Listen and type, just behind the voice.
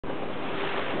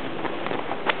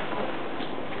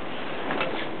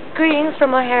Greetings from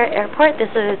O'Hare Airport.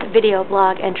 This is video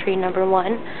blog entry number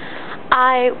 1.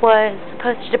 I was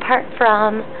supposed to depart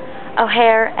from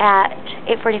O'Hare at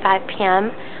 8:45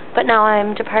 p.m., but now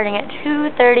I'm departing at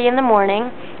 2:30 in the morning.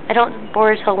 I don't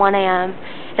board till 1 a.m.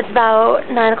 It's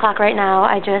about 9 o'clock right now.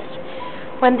 I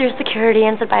just went through security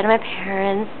and said bye to my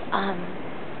parents.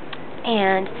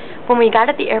 And when we got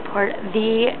at the airport,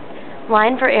 the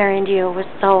line for Air India was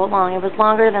so long. It was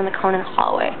longer than the Conan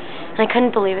hallway, and I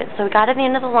couldn't believe it. So we got at the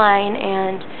end of the line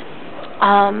and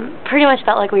pretty much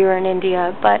felt like we were in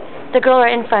India, but the girl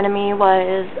right in front of me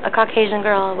was a Caucasian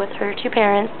girl with her 2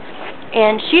 parents,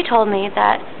 and she told me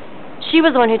that she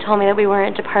was the one who told me that we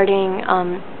weren't departing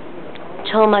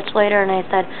till much later, and I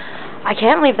said, I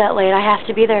can't leave that late. I have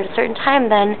to be there at a certain time.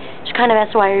 Then she kind of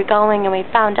asked why you're going, and we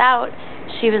found out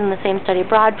she was in the same study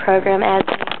abroad program as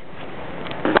me.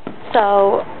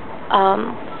 So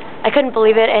I couldn't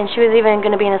believe it, and she was even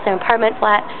going to be in the same apartment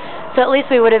flat, so at least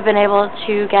we would have been able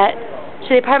to get to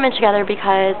the apartment together,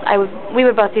 because we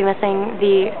would both be missing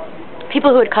the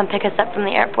people who would come pick us up from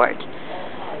the airport.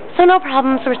 So no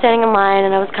problem, so we're standing in line,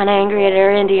 and I was kind of angry at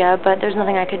Air India, but there's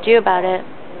nothing I could do about it,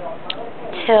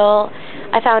 till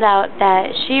I found out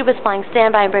that she was flying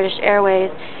standby in British Airways.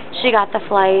 She got the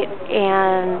flight,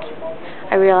 and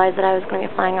I realized that I was going to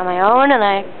be flying on my own, and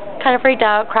I kind of freaked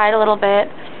out, cried a little bit,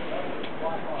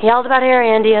 yelled about Air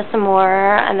India some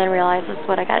more, and then realized this is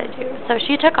what I got to do. So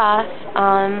she took off,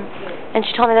 and she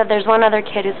told me that there's one other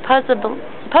kid who's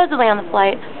supposedly on the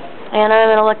flight, and I'm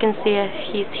going to look and see if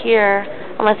he's here,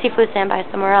 unless he flew standby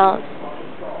somewhere else.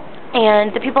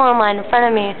 And the people in line in front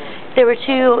of me, there were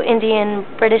 2 Indian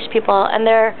British people, and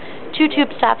they're 2 tube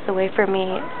stops away from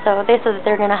me, so they said that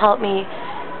they're going to help me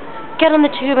get on the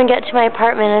tube and get to my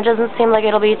apartment. It doesn't seem like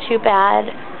it'll be too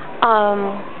bad.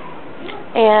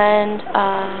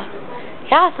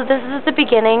 Yeah, so this is the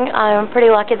beginning. I'm pretty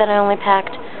lucky that I only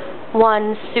packed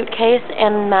 1 suitcase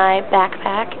and my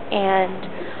backpack, and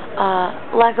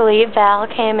luckily Val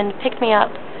came and picked me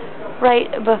up right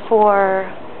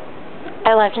before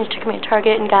I left, and she took me to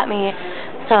Target and got me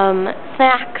some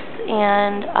snacks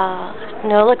and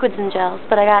no liquids and gels,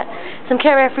 but I got some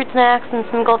Care Bear fruit snacks and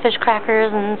some Goldfish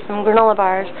crackers and some granola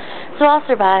bars, so I'll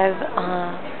survive.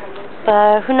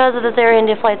 But who knows what this Air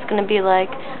India flight's going to be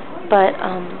like, but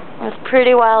it was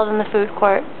pretty wild in the food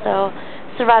court, so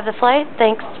survive the flight.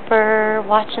 Thanks for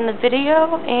watching the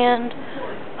video, and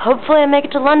hopefully I make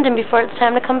it to London before it's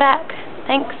time to come back.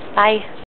 Thanks, bye.